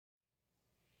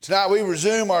Tonight we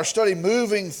resume our study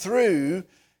moving through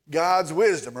God's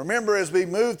wisdom. Remember, as we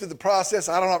move through the process,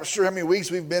 I'm not sure how many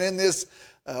weeks we've been in this,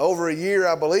 over a year,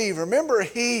 I believe. Remember,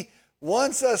 He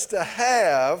wants us to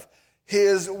have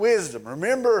His wisdom.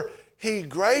 Remember, He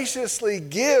graciously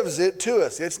gives it to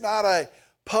us. It's not a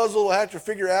puzzle we have to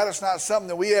figure out. It's not something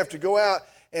that we have to go out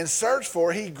and search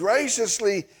for. He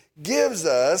graciously gives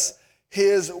us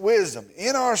His wisdom.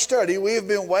 In our study, we have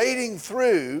been wading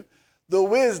through the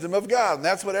wisdom of God. And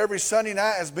that's what every Sunday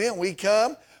night has been. We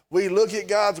come, we look at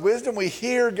God's wisdom, we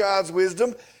hear God's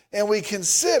wisdom, and we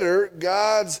consider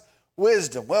God's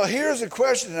wisdom. Well, here's a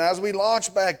question as we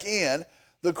launch back in.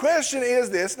 The question is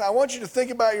this, and I want you to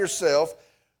think about yourself.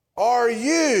 Are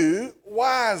you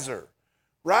wiser?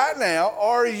 Right now,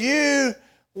 are you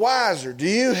wiser? Do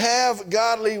you have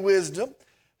godly wisdom?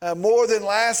 More than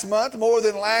last month, more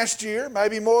than last year,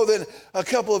 maybe more than a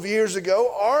couple of years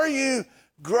ago? Are you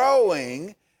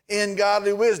growing in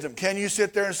godly wisdom? Can you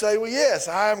sit there and say, well, yes,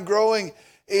 I am growing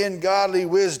in godly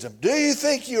wisdom? Do you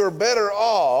think you're better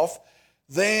off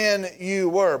than you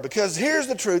were? Because here's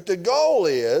the truth. The goal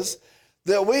is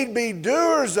that we'd be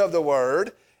doers of the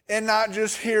word and not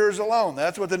just hearers alone.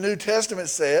 That's what the New Testament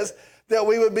says, that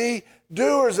we would be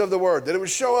doers of the word, that it would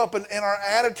show up in our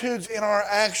attitudes, in our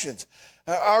actions.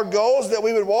 Our goal is that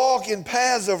we would walk in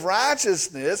paths of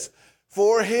righteousness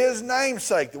for His name's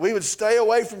sake, that we would stay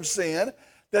away from sin,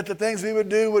 that the things we would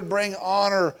do would bring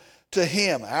honor to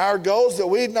Him. Our goal is that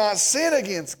we'd not sin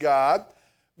against God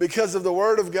because of the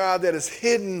Word of God that is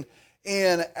hidden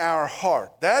in our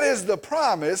heart. That is the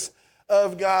promise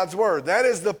of God's Word. That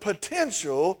is the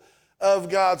potential of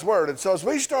God's Word. And so as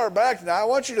we start back tonight, I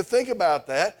want you to think about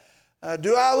that.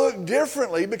 Do I look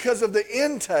differently because of the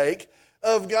intake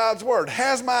of God's Word?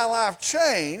 Has my life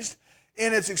changed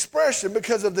in its expression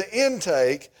because of the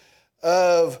intake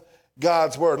of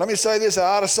God's Word? Let me say this. I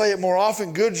ought to say it more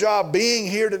often. Good job being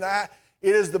here tonight.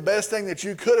 It is the best thing that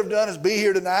you could have done is be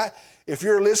here tonight. If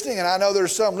you're listening, and I know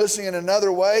there's some listening in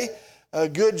another way,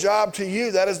 good job to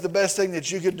you. That is the best thing that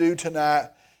you could do tonight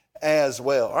as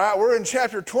well. All right, we're in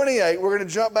chapter 28. We're going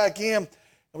to jump back in.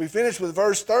 We finished with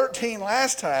verse 13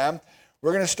 last time.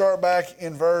 We're going to start back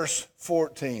in verse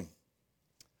 14.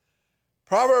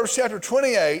 Proverbs chapter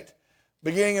 28,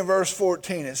 beginning in verse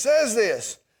 14. It says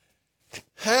this,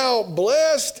 how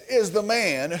blessed is the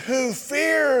man who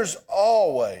fears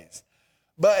always,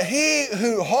 but he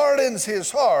who hardens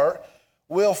his heart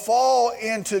will fall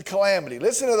into calamity.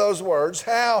 Listen to those words.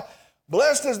 How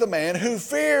blessed is the man who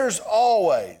fears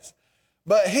always,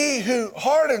 but he who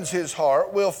hardens his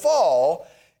heart will fall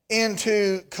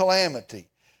into calamity.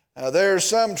 There are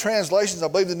some translations, I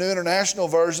believe the New International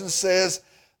Version says,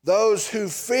 those who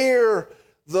fear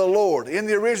the Lord. In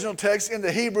the original text, in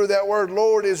the Hebrew, that word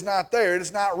Lord is not there. It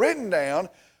is not written down,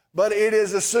 but it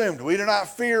is assumed. We do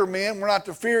not fear men. We're not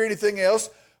to fear anything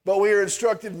else, but we are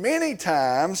instructed many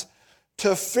times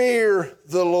to fear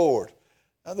the Lord.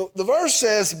 The verse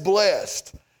says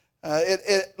blessed.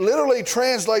 It literally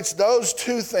translates those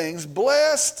two things,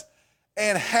 blessed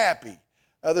and happy.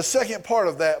 The second part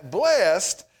of that,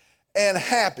 blessed and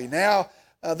happy. Now,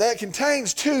 that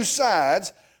contains two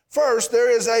sides. First, there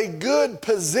is a good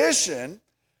position.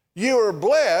 You are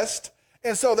blessed,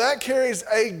 and so that carries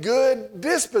a good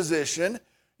disposition.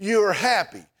 You are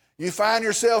happy. You find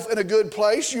yourself in a good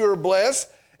place. You are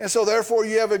blessed, and so therefore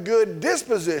you have a good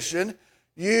disposition.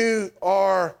 You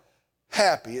are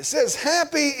happy. It says,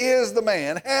 happy is the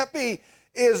man, happy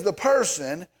is the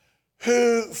person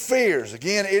who fears.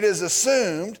 Again, it is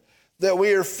assumed that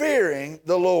we are fearing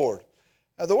the Lord.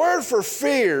 Now, the word for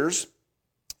fears,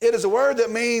 it is a word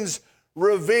that means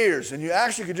reveres, and you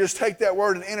actually could just take that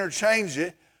word and interchange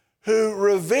it, who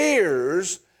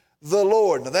reveres the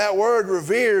Lord. Now that word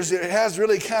reveres, it has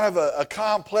really kind of a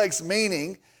complex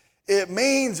meaning. It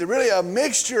means really a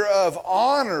mixture of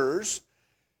honors,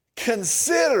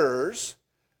 considers,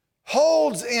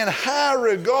 holds in high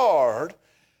regard,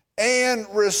 and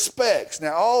respects.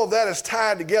 Now all of that is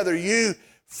tied together. You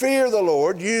fear the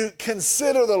Lord, you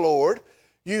consider the Lord,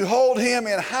 you hold Him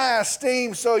in high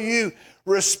esteem, so you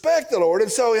respect the Lord.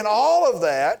 And so in all of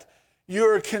that,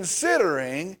 you're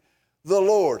considering the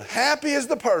Lord. Happy is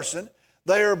the person.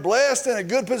 They are blessed in a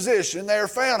good position. They are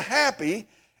found happy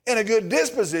in a good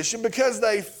disposition because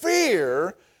they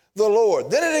fear the Lord.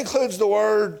 Then it includes the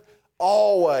word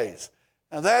always.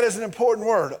 Now that is an important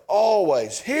word,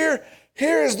 always. Here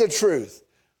is the truth.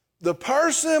 The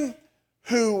person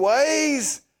who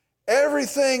weighs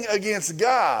everything against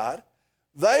God,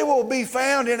 they will be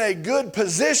found in a good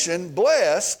position,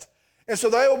 blessed, and so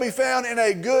they will be found in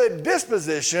a good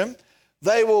disposition.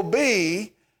 They will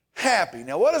be happy.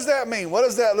 Now, what does that mean? What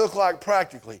does that look like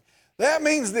practically? That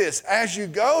means this: as you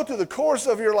go through the course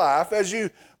of your life, as you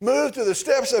move through the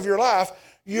steps of your life,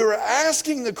 you're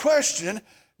asking the question,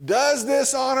 does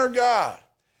this honor God?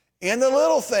 In the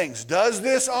little things, does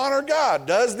this honor God?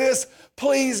 Does this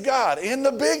please God? In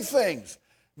the big things,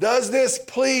 does this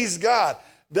please God?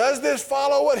 Does this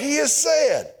follow what he has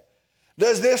said?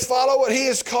 Does this follow what he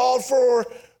has called for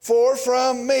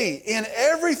from me? In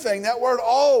everything, that word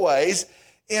always,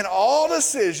 in all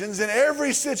decisions, in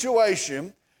every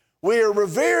situation, we are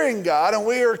revering God and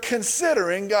we are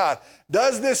considering God.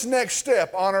 Does this next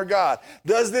step honor God?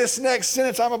 Does this next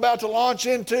sentence I'm about to launch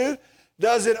into,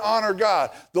 does it honor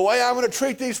God? The way I'm going to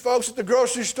treat these folks at the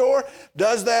grocery store,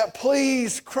 does that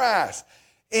please Christ?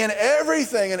 In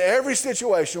everything, in every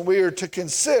situation, we are to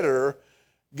consider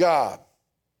God.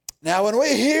 Now, when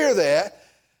we hear that,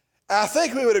 I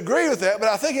think we would agree with that, but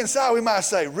I think inside we might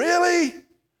say, really?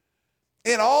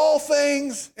 In all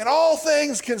things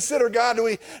consider God? Do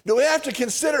we have to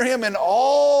consider him in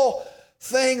all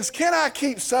things? Can I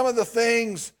keep some of the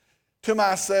things to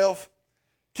myself?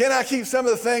 Can I keep some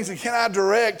of the things and can I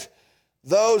direct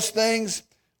those things?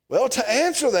 Well, to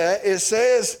answer that, it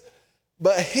says,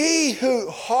 but he who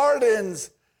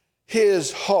hardens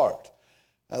his heart.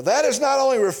 Now, that is not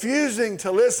only refusing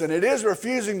to listen, it is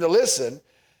refusing to listen,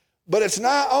 but it's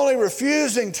not only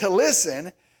refusing to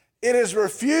listen, it is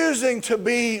refusing to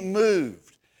be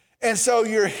moved. And so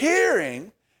you're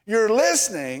hearing, you're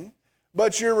listening,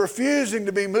 but you're refusing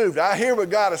to be moved. I hear what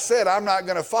God has said. I'm not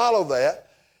going to follow that.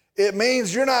 It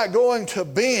means you're not going to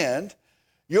bend.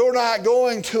 You're not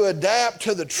going to adapt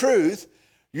to the truth.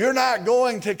 You're not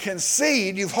going to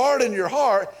concede. You've hardened your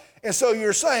heart. And so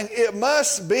you're saying, it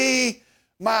must be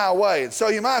my way. And so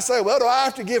you might say, well, do I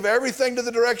have to give everything to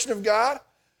the direction of God?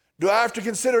 Do I have to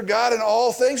consider God in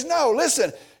all things? No,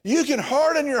 listen, you can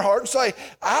harden your heart and say,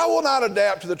 I will not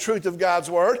adapt to the truth of God's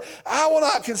word. I will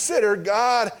not consider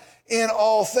God in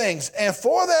all things. And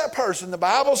for that person, the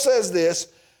Bible says this,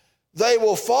 they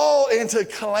will fall into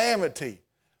calamity.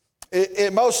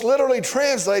 It most literally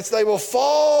translates, they will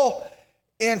fall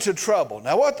into trouble.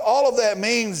 Now, what all of that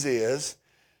means is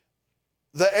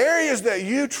the areas that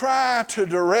you try to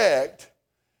direct,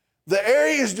 the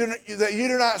areas that you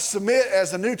do not submit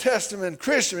as a New Testament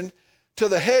Christian to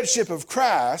the headship of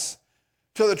Christ,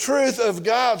 to the truth of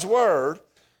God's word,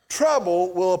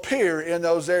 trouble will appear in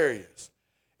those areas.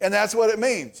 And that's what it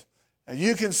means. And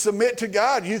you can submit to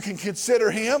God, you can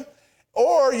consider him,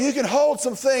 or you can hold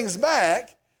some things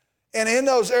back, and in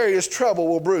those areas, trouble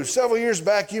will brew. Several years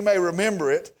back, you may remember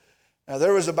it.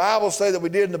 There was a Bible study that we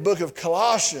did in the book of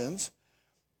Colossians,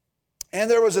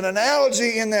 and there was an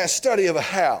analogy in that study of a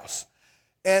house.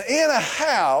 And in a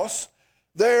house,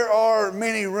 there are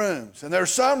many rooms. And there are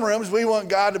some rooms we want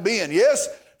God to be in. Yes,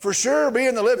 for sure, be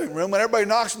in the living room. When everybody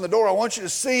knocks on the door, I want you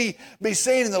to be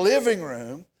seen in the living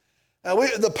room.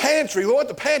 The pantry, we want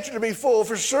the pantry to be full.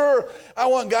 For sure, I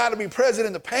want God to be present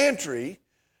in the pantry.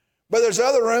 But there's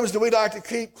other rooms that we like to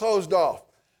keep closed off.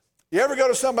 You ever go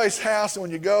to somebody's house and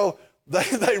when you go,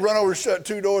 they run over and shut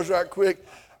two doors right quick?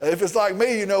 If it's like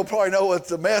me, probably know what's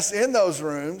the mess in those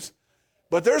rooms.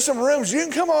 But there's some rooms, you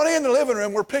can come on in the living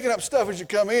room. We're picking up stuff as you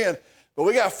come in, but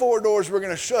we got 4 doors we're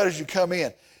going to shut as you come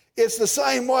in. It's the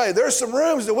same way. There's some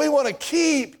rooms that we want to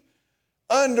keep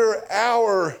under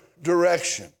our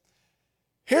direction.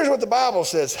 Here's what the Bible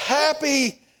says.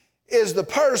 Happy is the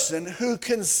person who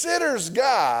considers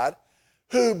God,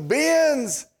 who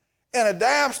bends and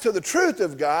adapts to the truth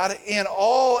of God in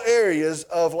all areas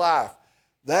of life.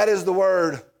 That is the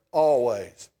word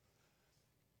always.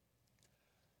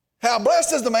 How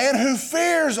blessed is the man who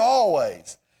fears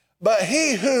always, but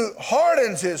he who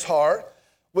hardens his heart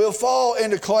will fall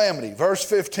into calamity. Verse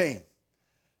 15.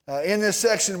 In this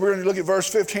section, we're going to look at verse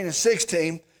 15 and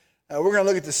 16. We're going to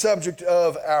look at the subject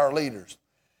of our leaders.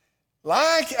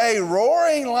 Like a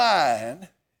roaring lion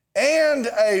and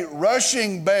a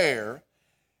rushing bear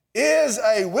is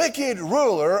a wicked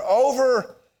ruler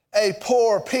over a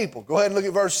poor people. Go ahead and look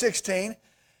at verse 16.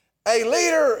 A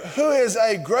leader who is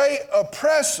a great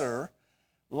oppressor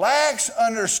lacks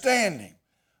understanding,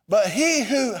 but he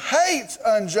who hates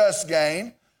unjust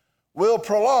gain will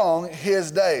prolong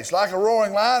his days. Like a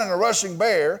roaring lion and a rushing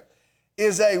bear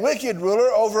is a wicked ruler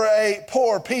over a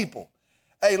poor people.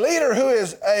 A leader who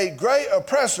is a great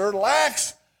oppressor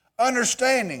lacks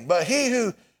understanding, but he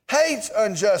who hates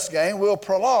unjust gain will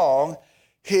prolong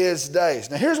his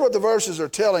days. Now here's what the verses are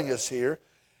telling us here.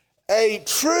 A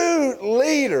true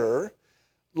leader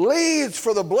leads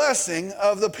for the blessing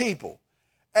of the people.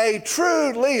 A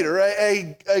true leader,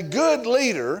 a good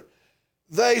leader,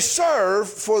 they serve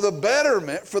for the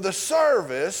betterment, for the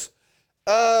service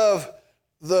of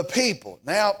the people.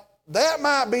 Now, that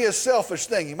might be a selfish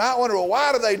thing. You might wonder, well,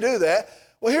 why do they do that?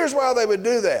 Well, here's why they would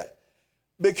do that.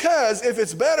 Because if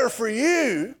it's better for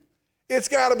you, it's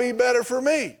got to be better for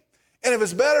me. And if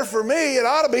it's better for me, it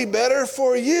ought to be better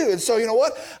for you. And so, you know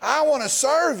what? I want to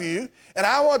serve you, and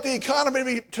I want the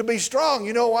economy to be strong.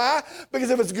 You know why?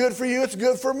 Because if it's good for you, it's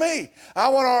good for me. I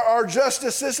want our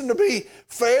justice system to be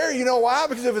fair. You know why?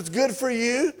 Because if it's good for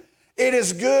you, it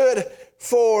is good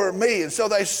for me. And so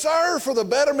they serve for the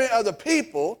betterment of the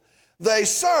people. They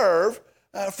serve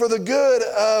for the good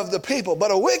of the people. But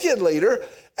a wicked leader,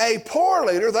 a poor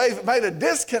leader, they've made a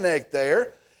disconnect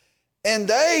there, and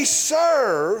they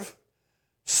serve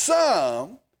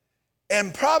some,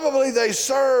 and probably they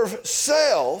serve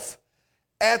self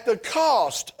at the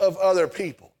cost of other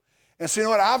people. And so, you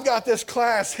know what? I've got this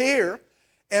class here,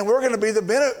 and we're going to be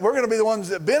the ones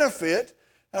that benefit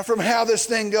from how this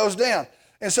thing goes down.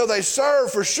 And so they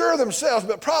serve for sure themselves,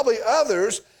 but probably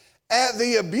others at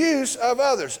the abuse of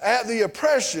others, at the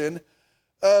oppression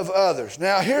of others.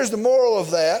 Now, here's the moral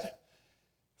of that.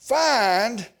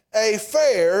 Find a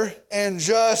fair and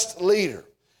just leader.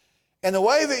 And the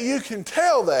way that you can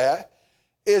tell that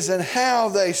is in how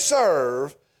they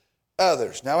serve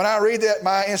others. Now, when I read that,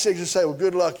 my instinct is to say, well,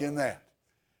 good luck in that.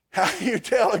 How you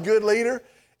tell a good leader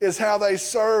is how they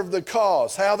serve the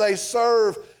cause, how they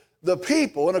serve the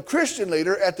people, and a Christian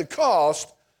leader at the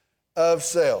cost of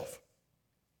self.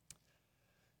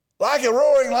 Like a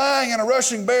roaring lion and a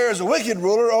rushing bear is a wicked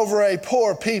ruler over a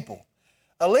poor people.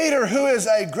 A leader who is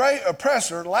a great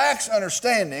oppressor lacks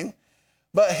understanding,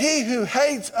 but he who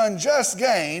hates unjust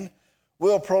gain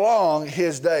will prolong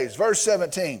his days. Verse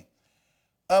 17,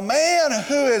 a man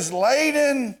who is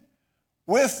laden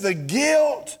with the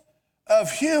guilt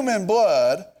of human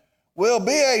blood will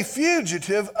be a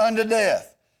fugitive unto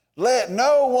death. Let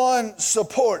no one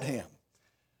support him.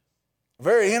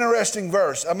 Very interesting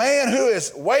verse. A man who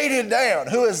is weighted down,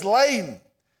 who is laden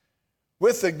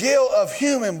with the guilt of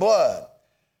human blood,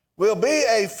 will be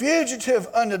a fugitive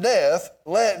unto death.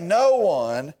 Let no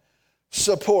one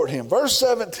support him. Verse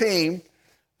 17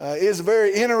 is a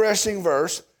very interesting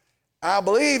verse. I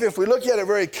believe if we look at it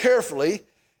very carefully,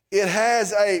 it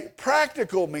has a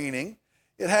practical meaning.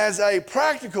 It has a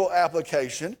practical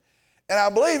application. And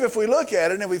I believe if we look at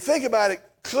it and if we think about it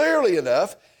clearly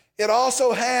enough, it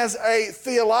also has a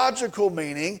theological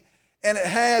meaning and it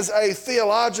has a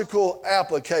theological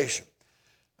application.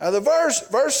 Now the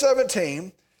verse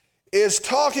 17 is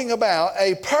talking about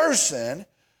a person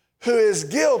who is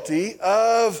guilty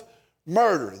of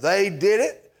murder. They did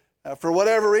it. For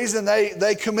whatever reason,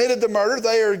 they committed the murder.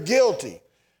 They are guilty.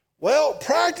 Well,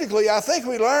 practically, I think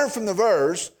we learn from the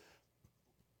verse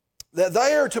that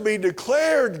they are to be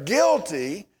declared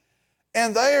guilty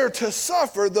and they are to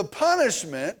suffer the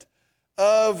punishment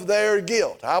of their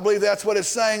guilt. I believe that's what it's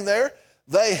saying there.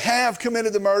 They have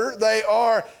committed the murder. They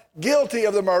are guilty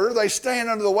of the murder. They stand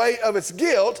under the weight of its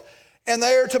guilt, and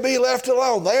they are to be left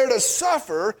alone. They are to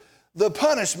suffer the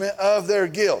punishment of their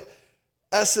guilt.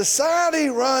 A society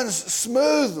runs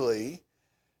smoothly,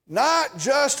 not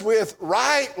just with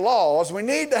right laws. We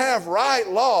need to have right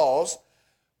laws,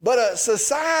 but a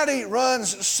society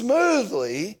runs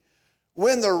smoothly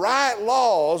when the right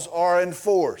laws are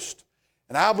enforced.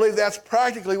 And I believe that's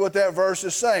practically what that verse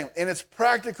is saying in its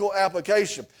practical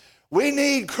application. We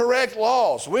need correct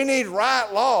laws. We need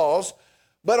right laws,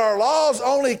 but our laws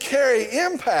only carry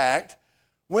impact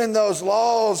when those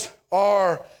laws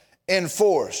are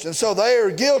enforced. And so they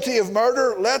are guilty of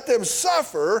murder. Let them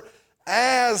suffer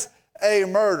as a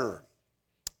murderer.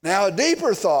 Now, a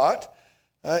deeper thought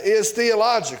is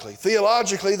theologically.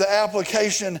 Theologically, the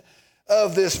application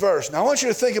of this verse. Now, I want you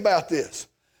to think about this.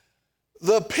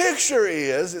 The picture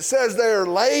is, it says they are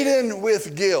laden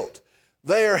with guilt.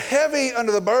 They are heavy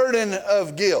under the burden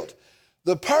of guilt.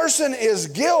 The person is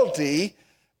guilty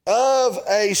of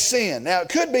a sin. Now, it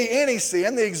could be any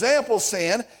sin. The example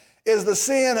sin is the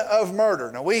sin of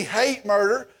murder. Now, we hate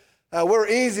murder. We're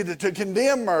easy to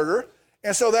condemn murder.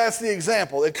 And so that's the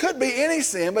example. It could be any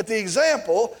sin, but the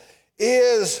example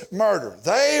is murder.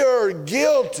 They are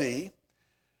guilty.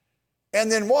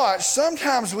 And then watch,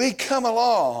 sometimes we come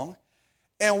along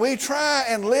and we try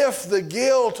and lift the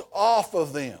guilt off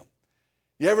of them.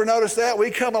 You ever notice that? We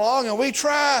come along and we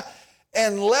try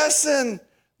and lessen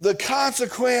the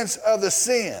consequence of the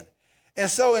sin. And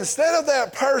so instead of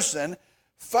that person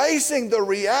facing the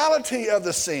reality of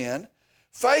the sin,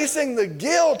 facing the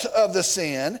guilt of the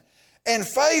sin, and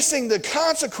facing the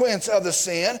consequence of the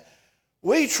sin,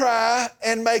 we try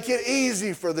and make it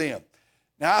easy for them.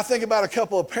 Now, I think about a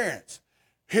couple of parents.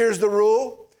 Here's the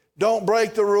rule. Don't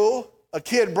break the rule. A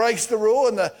kid breaks the rule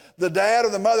and the dad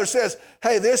or the mother says,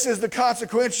 hey, this is the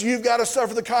consequence. You've got to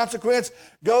suffer the consequence.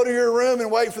 Go to your room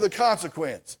and wait for the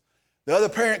consequence. The other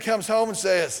parent comes home and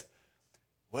says,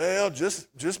 well,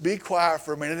 just be quiet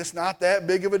for a minute. It's not that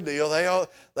big of a deal.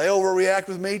 They overreact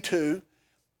with me too.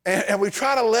 And we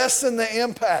try to lessen the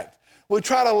impact. We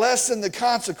try to lessen the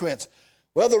consequence.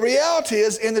 Well, the reality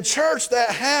is in the church that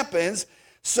happens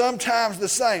sometimes the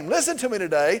same. Listen to me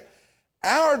today.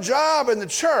 Our job in the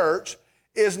church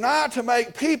is not to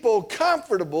make people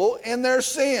comfortable in their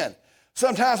sin.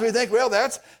 Sometimes we think, well,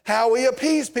 that's how we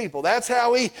appease people. That's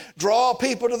how we draw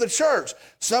people to the church.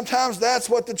 Sometimes that's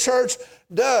what the church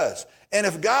does. And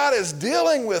if God is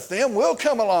dealing with them, we'll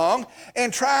come along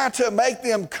and try to make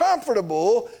them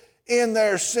comfortable in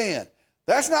their sin.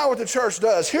 That's not what the church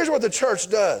does. Here's what the church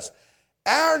does.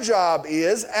 Our job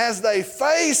is, as they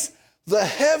face the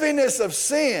heaviness of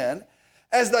sin,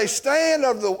 as they stand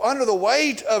under the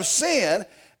weight of sin,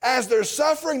 as they're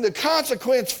suffering the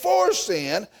consequence for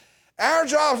sin, our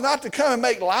job is not to come and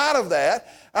make light of that.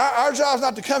 Our job is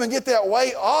not to come and get that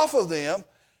weight off of them.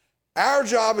 Our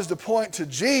job is to point to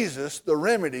Jesus, the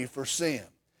remedy for sin.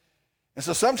 And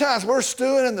so sometimes we're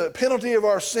stewing in the penalty of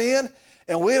our sin,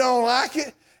 and we don't like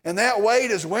it, and that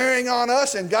weight is wearing on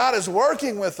us, and God is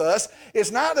working with us.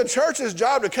 It's not the church's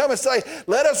job to come and say,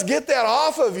 let us get that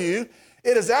off of you.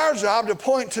 It is our job to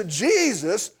point to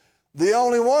Jesus, the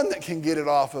only one that can get it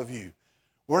off of you.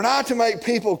 We're not to make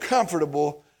people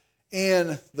comfortable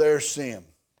in their sin.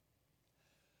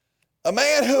 A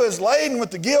man who is laden with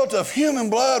the guilt of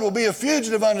human blood will be a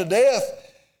fugitive unto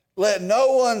death. Let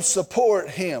no one support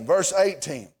him. Verse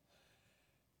 18.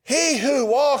 He who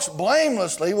walks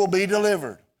blamelessly will be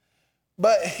delivered,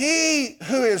 but he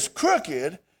who is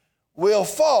crooked will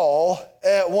fall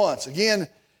at once. Again,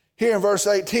 here in verse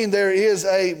 18, there is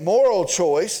a moral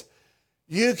choice.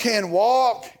 You can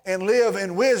walk and live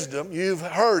in wisdom. You've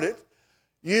heard it.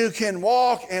 You can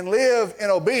walk and live in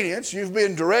obedience. You've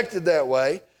been directed that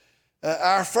way.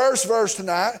 Our first verse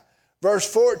tonight,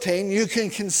 verse 14, you can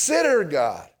consider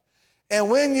God. And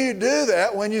when you do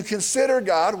that, when you consider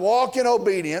God, walk in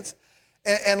obedience,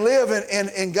 and live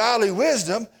in godly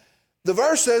wisdom, the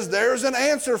verse says there's an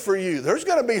answer for you. There's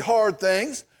going to be hard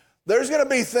things. There's going to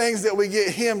be things that we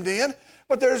get hemmed in,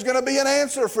 but there's going to be an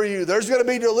answer for you. There's going to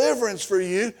be deliverance for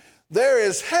you. There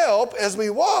is help as we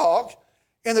walk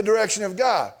in the direction of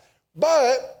God.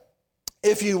 But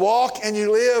if you walk and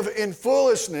you live in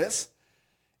foolishness,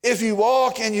 if you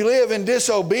walk and you live in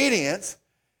disobedience,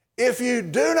 if you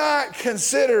do not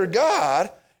consider God,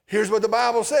 here's what the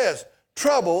Bible says: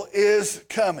 trouble is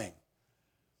coming.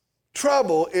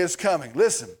 Trouble is coming.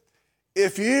 Listen,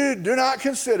 if you do not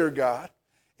consider God,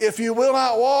 if you will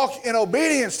not walk in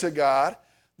obedience to God,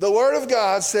 the Word of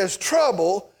God says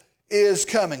trouble is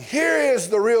coming. Here is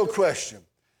the real question.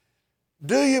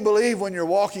 Do you believe when you're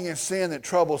walking in sin that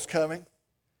trouble's coming?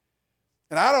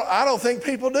 And I don't think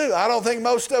people do. I don't think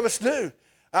most of us do.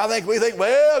 We think,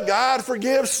 well, God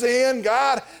forgives sin.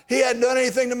 God, He hadn't done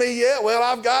anything to me yet. Well,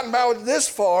 I've gotten about this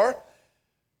far.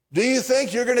 Do you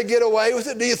think you're going to get away with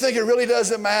it? Do you think it really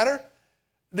doesn't matter?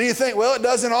 Do you think, well, it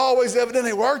doesn't always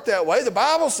evidently work that way? The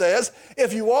Bible says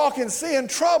if you walk in sin,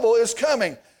 trouble is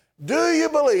coming. Do you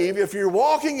believe if you're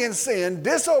walking in sin,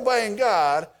 disobeying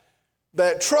God,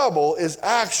 that trouble is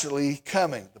actually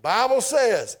coming? The Bible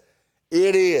says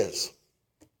it is.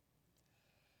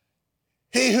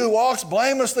 He who walks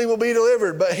blamelessly will be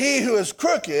delivered, but he who is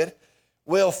crooked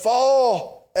will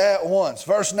fall at once.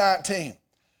 Verse 19.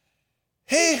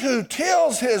 He who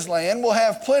tills his land will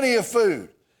have plenty of food,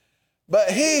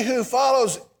 but he who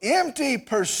follows empty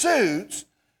pursuits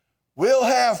will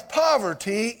have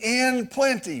poverty in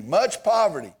plenty, much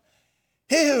poverty.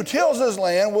 He who tills his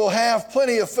land will have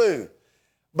plenty of food,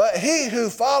 but he who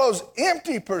follows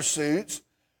empty pursuits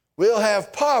will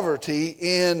have poverty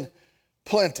in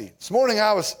plenty. This morning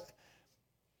I was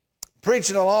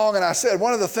preaching along and I said,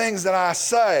 one of the things that I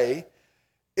say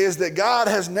is that God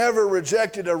has never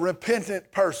rejected a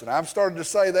repentant person. I'm starting to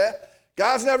say that.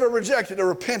 God's never rejected a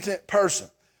repentant person.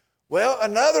 Well,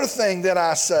 another thing that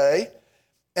I say,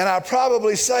 and I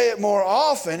probably say it more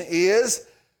often, is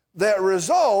that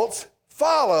results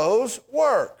follows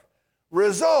work.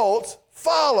 Results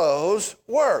follows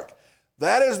work.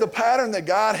 That is the pattern that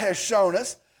God has shown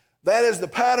us. That is the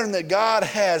pattern that God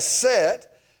has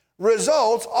set.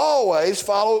 Results always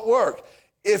follow work.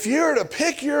 If you're to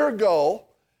pick your goal,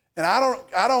 and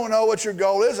I don't know what your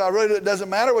goal is. It doesn't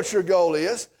matter what your goal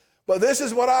is, but this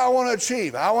is what I want to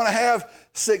achieve. I want to have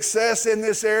success in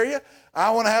this area.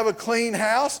 I want to have a clean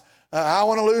house. I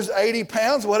want to lose 80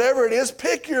 pounds, whatever it is.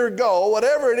 Pick your goal,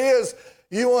 whatever it is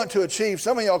you want to achieve.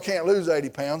 Some of y'all can't lose 80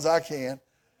 pounds. I can.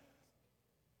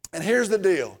 And here's the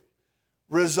deal.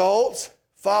 Results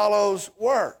follows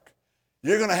work.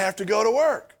 You're going to have to go to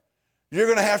work. You're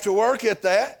going to have to work at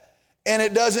that. And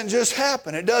it doesn't just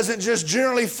happen. It doesn't just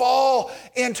generally fall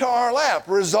into our lap.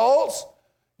 Results,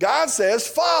 God says,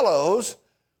 follows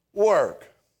work.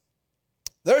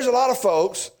 There's a lot of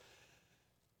folks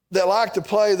that like to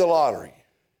play the lottery.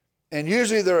 And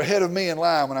usually they're ahead of me in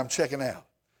line when I'm checking out.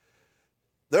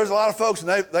 There's a lot of folks,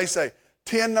 and they say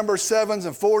 10 number 7s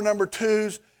and 4 number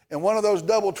 2s and one of those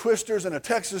double twisters and a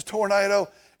Texas tornado,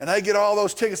 and they get all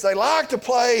those tickets. They like to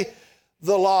play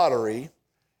the lottery.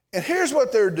 And here's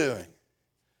what they're doing.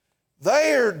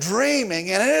 They are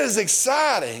dreaming, and it is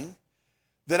exciting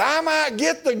that I might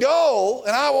get the goal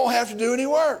and I won't have to do any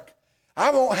work.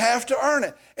 I won't have to earn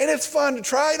it. And it's fun to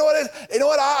try. You know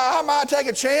what? I might take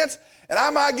a chance and I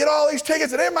might get all these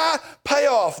tickets and it might pay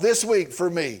off this week for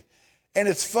me. And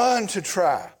it's fun to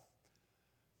try.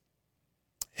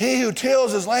 He who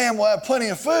tills his land will have plenty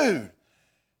of food,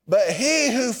 but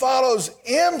he who follows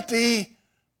empty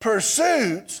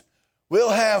pursuits will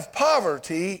have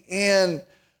poverty in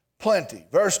plenty.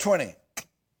 Verse 20.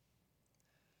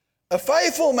 A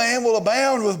faithful man will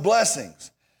abound with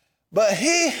blessings, but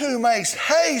he who makes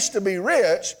haste to be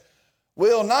rich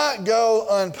will not go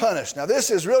unpunished. Now this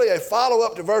is really a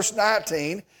follow-up to verse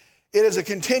 19. It is a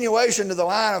continuation to the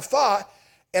line of thought,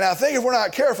 and I think if we're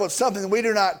not careful, it's something that we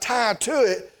do not tie to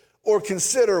it or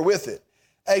consider with it.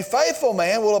 A faithful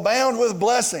man will abound with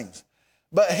blessings,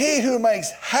 but he who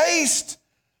makes haste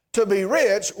to be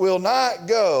rich will not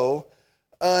go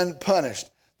unpunished.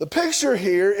 The picture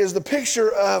here is the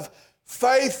picture of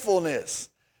faithfulness,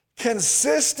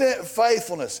 consistent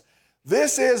faithfulness.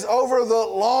 This is over the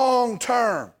long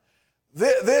term.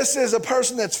 This is a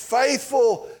person that's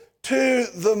faithful to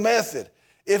the method.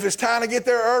 If it's time to get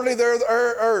there early, they're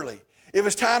early. If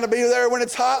it's time to be there when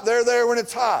it's hot, they're there when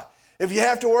it's hot. If you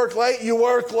have to work late, you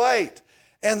work late.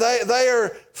 And they are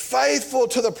faithful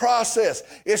to the process.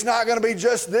 It's not going to be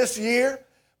just this year,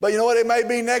 but you know what? It may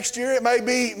be next year. It may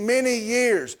be many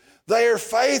years. They are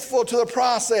faithful to the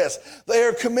process. They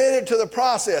are committed to the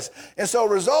process. And so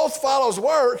results follows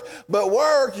work, but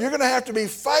work, you're going to have to be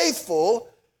faithful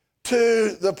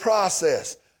to the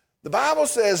process. The Bible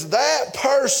says that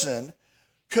person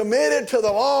committed to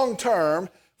the long term,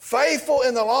 faithful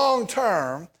in the long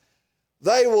term,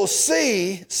 they will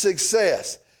see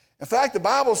success. In fact, the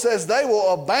Bible says they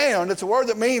will abound. It's a word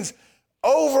that means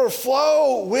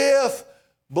overflow with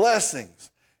blessings.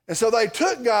 And so they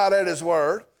took God at his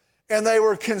word, and they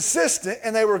were consistent,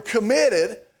 and they were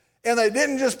committed, and they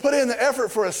didn't just put in the effort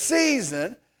for a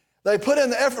season. They put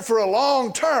in the effort for a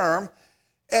long term,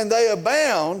 and they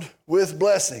abound with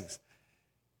blessings.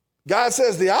 God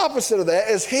says the opposite of that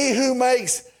is he who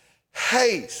makes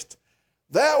haste.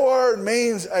 That word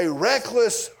means a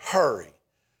reckless hurry.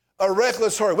 A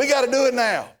reckless hurry. We got to do it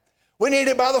now. We need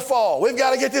it by the fall. We've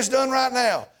got to get this done right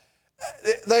now.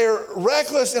 They are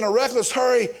reckless in a reckless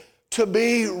hurry to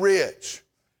be rich.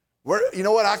 You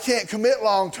know what? I can't commit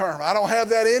long term. I don't have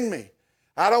that in me.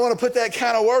 I don't want to put that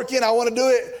kind of work in. I want to do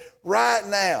it right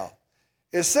now.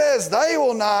 It says they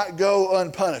will not go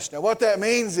unpunished. Now what that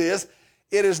means is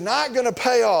it is not going to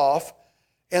pay off,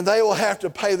 and they will have to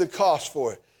pay the cost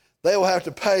for it. They will have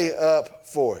to pay up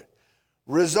for it.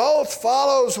 Results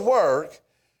follows work,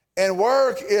 and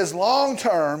work is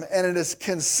long-term, and it is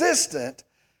consistent,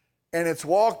 and it's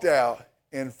walked out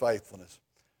in faithfulness.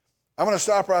 I'm going to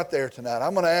stop right there tonight.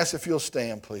 I'm going to ask if you'll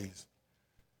stand, please.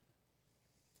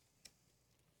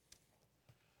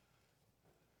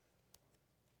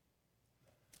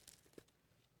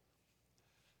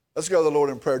 Let's go to the Lord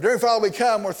in prayer. Dear Father, we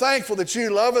come. We're thankful that you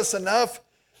love us enough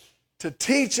to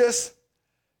teach us,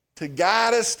 to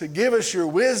guide us, to give us your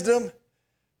wisdom,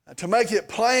 to make it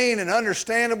plain and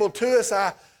understandable to us.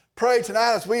 I pray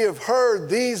tonight as we have heard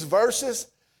these verses,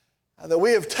 that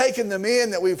we have taken them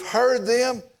in, that we've heard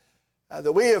them,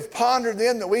 that we have pondered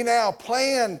them, that we now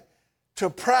plan to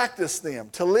practice them,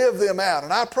 to live them out.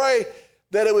 And I pray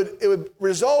that it would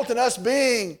result in us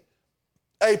being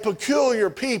a peculiar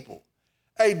people,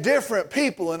 a different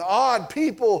people, an odd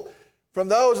people from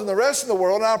those in the rest of the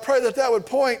world. And I pray that that would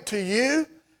point to you,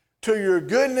 to your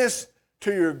goodness,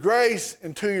 to your grace,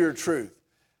 and to your truth.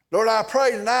 Lord, I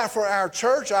pray tonight for our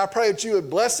church. I pray that you would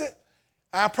bless it.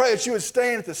 I pray that you would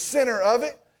stand at the center of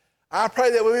it. I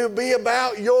pray that we would be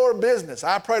about your business.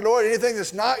 I pray, Lord, anything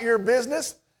that's not your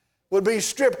business would be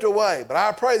stripped away. But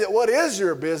I pray that what is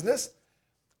your business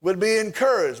would be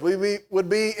encouraged, would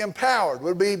be empowered,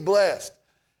 would be blessed.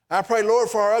 I pray, Lord,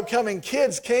 for our upcoming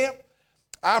kids camp.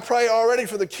 I pray already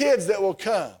for the kids that will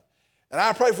come. And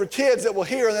I pray for kids that will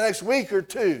hear in the next week or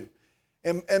two,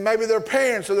 and maybe their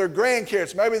parents or their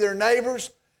grandkids, maybe their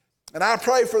neighbors. And I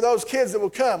pray for those kids that will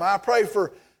come. I pray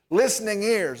for listening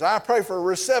ears. I pray for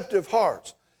receptive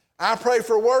hearts. I pray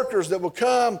for workers that will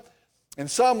come, and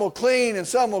some will clean, and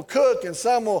some will cook, and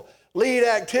some will lead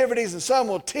activities, and some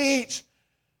will teach.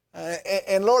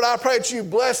 And Lord, I pray that you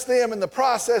bless them in the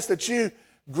process, that you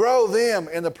grow them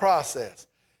in the process.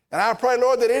 And I pray,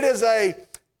 Lord, that it is a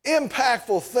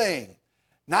impactful thing,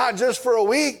 not just for a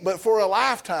week, but for a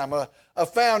lifetime, a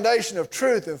foundation of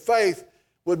truth and faith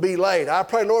would be laid. I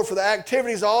pray, Lord, for the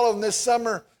activities, all of them this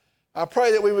summer. I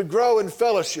pray that we would grow in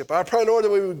fellowship. I pray, Lord,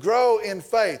 that we would grow in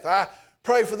faith. I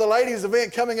pray for the ladies'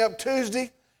 event coming up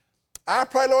Tuesday. I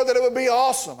pray, Lord, that it would be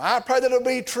awesome. I pray that it would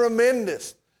be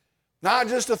tremendous. Not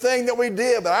just a thing that we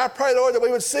did, but I pray, Lord, that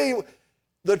we would see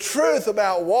the truth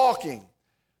about walking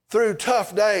through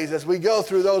tough days as we go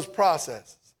through those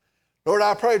processes. Lord,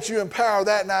 I pray that you empower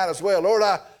that night as well. Lord,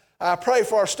 I pray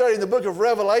for our study in the book of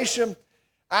Revelation.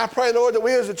 I pray, Lord, that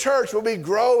we as a church will be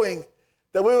growing,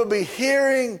 that we will be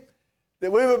hearing,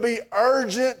 that we will be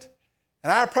urgent.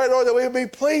 And I pray, Lord, that we will be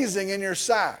pleasing in your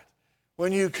sight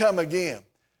when you come again.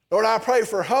 Lord, I pray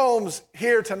for homes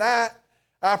here tonight.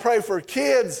 I pray for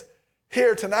kids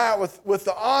here tonight with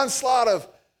the onslaught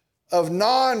of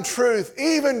non-truth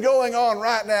even going on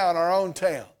right now in our own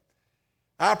town.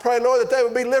 I pray, Lord, that they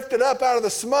would be lifted up out of the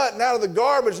smut and out of the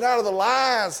garbage and out of the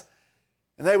lies,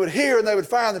 and they would hear and they would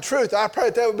find the truth. I pray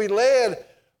that they would be led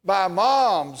by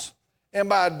moms and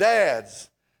by dads.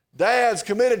 Dads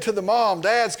committed to the mom,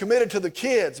 dads committed to the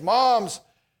kids, moms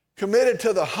committed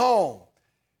to the home.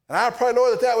 And I pray,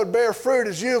 Lord, that would bear fruit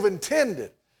as you've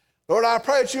intended. Lord, I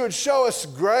pray that you would show us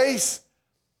grace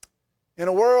in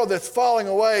a world that's falling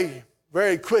away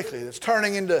very quickly, that's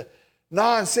turning into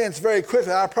nonsense very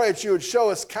quickly. I pray that you would show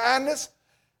us kindness.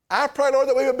 I pray, Lord,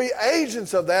 that we would be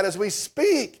agents of that as we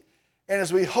speak and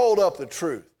as we hold up the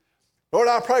truth. Lord,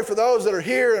 I pray for those that are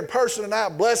here in person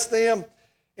tonight. Bless them,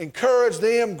 encourage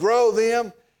them, grow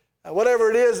them. Whatever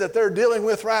it is that they're dealing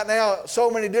with right now,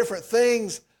 so many different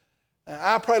things.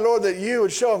 I pray, Lord, that you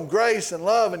would show them grace and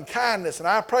love and kindness. And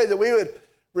I pray that we would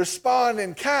respond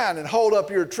in kind and hold up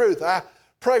your truth. I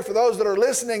pray for those that are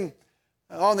listening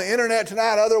on the internet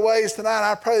tonight, other ways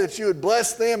tonight. I pray that you would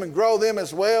bless them and grow them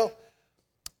as well.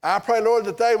 I pray, Lord,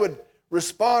 that they would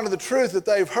respond to the truth that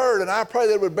they've heard, and I pray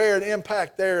that it would bear an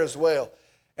impact there as well.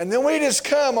 And then we just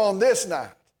come on this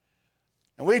night,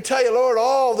 and we tell you, Lord,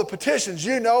 all the petitions,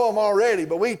 you know them already,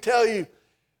 but we tell you,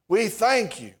 we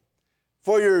thank you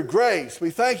for your grace.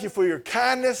 We thank you for your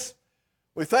kindness.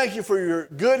 We thank you for your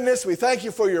goodness. We thank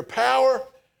you for your power.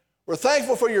 We're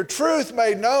thankful for your truth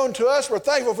made known to us. We're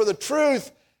thankful for the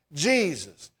truth,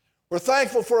 Jesus. We're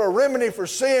thankful for a remedy for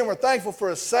sin. We're thankful for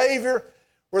a Savior.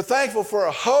 We're thankful for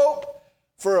a hope,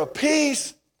 for a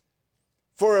peace,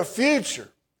 for a future.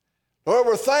 Lord,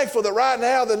 we're thankful that right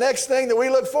now the next thing that we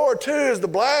look forward to is the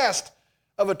blast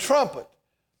of a trumpet,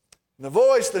 and the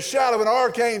voice, the shout of an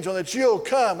archangel, that you'll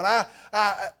come. And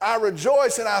I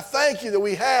rejoice and I thank you that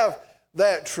we have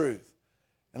that truth.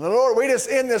 And Lord, we just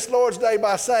end this Lord's Day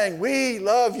by saying we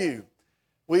love you,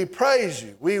 we praise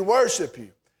you, we worship you,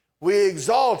 we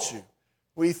exalt you,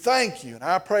 we thank you. And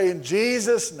I pray in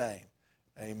Jesus' name,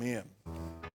 amen.